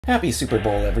Happy Super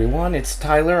Bowl, everyone. It's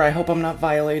Tyler. I hope I'm not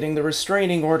violating the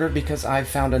restraining order because I've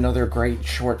found another great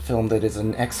short film that is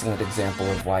an excellent example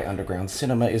of why underground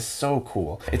cinema is so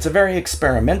cool. It's a very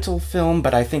experimental film,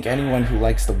 but I think anyone who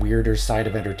likes the weirder side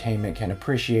of entertainment can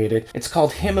appreciate it. It's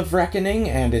called Hymn of Reckoning,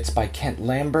 and it's by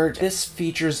Lambert. This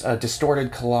features a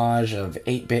distorted collage of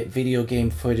 8-bit video game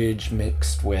footage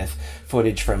mixed with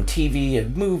footage from TV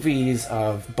and movies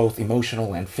of both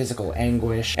emotional and physical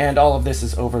anguish, and all of this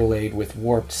is overlaid with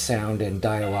warped sound and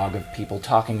dialogue of people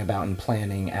talking about and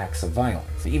planning acts of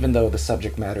violence. Even though the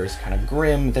subject matter is kind of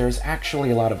grim, there's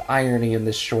actually a lot of irony in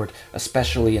this short,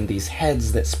 especially in these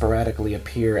heads that sporadically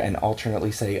appear and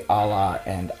alternately say Allah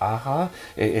and aha.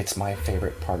 It's my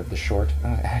favorite part of the short,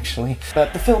 actually.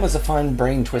 But the film is a fun,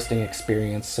 brain-twisting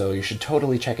experience, so you should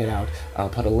totally check it out. I'll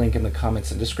put a link in the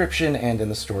comments and description and in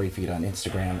the story feed on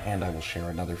Instagram, and I will share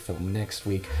another film next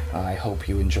week. I hope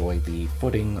you enjoy the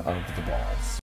footing of the balls.